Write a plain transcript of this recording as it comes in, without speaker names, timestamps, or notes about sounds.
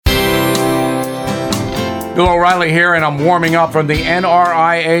Bill O'Reilly here, and I'm warming up from the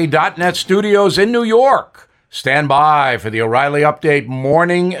NRIA.net studios in New York. Stand by for the O'Reilly Update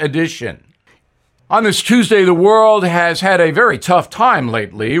Morning Edition. On this Tuesday, the world has had a very tough time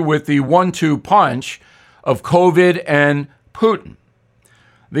lately with the 1-2 punch of COVID and Putin.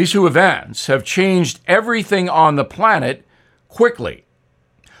 These two events have changed everything on the planet quickly.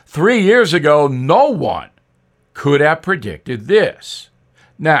 3 years ago, no one could have predicted this.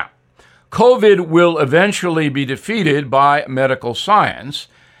 Now, COVID will eventually be defeated by medical science,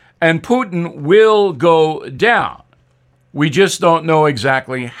 and Putin will go down. We just don't know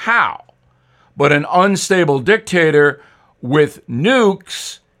exactly how. But an unstable dictator with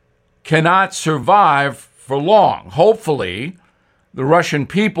nukes cannot survive for long. Hopefully, the Russian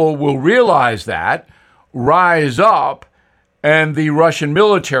people will realize that, rise up, and the Russian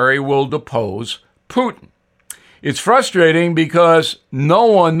military will depose Putin. It's frustrating because no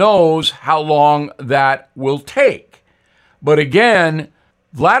one knows how long that will take. But again,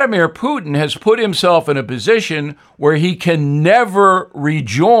 Vladimir Putin has put himself in a position where he can never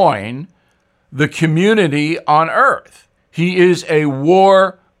rejoin the community on Earth. He is a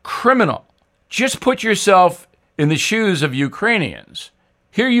war criminal. Just put yourself in the shoes of Ukrainians.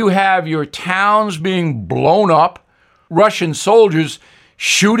 Here you have your towns being blown up, Russian soldiers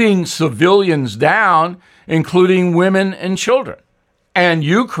shooting civilians down, including women and children. And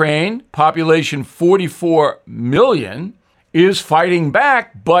Ukraine, population 44 million, is fighting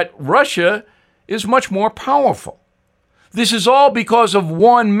back, but Russia is much more powerful. This is all because of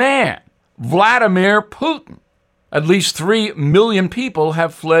one man, Vladimir Putin. At least 3 million people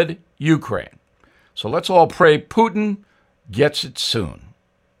have fled Ukraine. So let's all pray Putin gets it soon.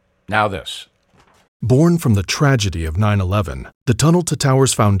 Now this. Born from the tragedy of 9/11, the Tunnel to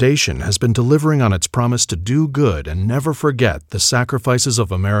Towers Foundation has been delivering on its promise to do good and never forget the sacrifices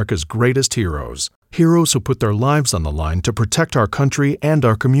of America's greatest heroes. Heroes who put their lives on the line to protect our country and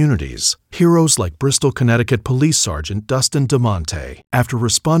our communities. Heroes like Bristol, Connecticut Police Sergeant Dustin DeMonte. After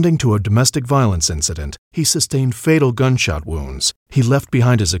responding to a domestic violence incident, he sustained fatal gunshot wounds. He left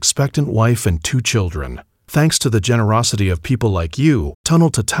behind his expectant wife and 2 children. Thanks to the generosity of people like you, Tunnel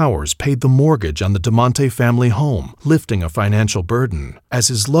to Towers paid the mortgage on the DeMonte family home, lifting a financial burden. As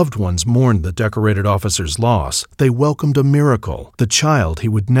his loved ones mourned the decorated officer's loss, they welcomed a miracle, the child he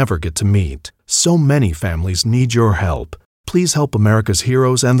would never get to meet. So many families need your help. Please help America's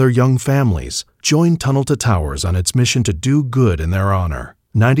heroes and their young families. Join Tunnel to Towers on its mission to do good in their honor.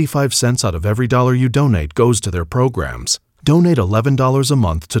 95 cents out of every dollar you donate goes to their programs. Donate $11 a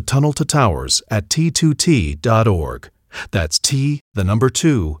month to Tunnel to Towers at T2T.org. That's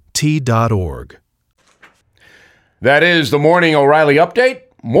T2T.org. That is the Morning O'Reilly Update.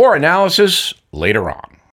 More analysis later on.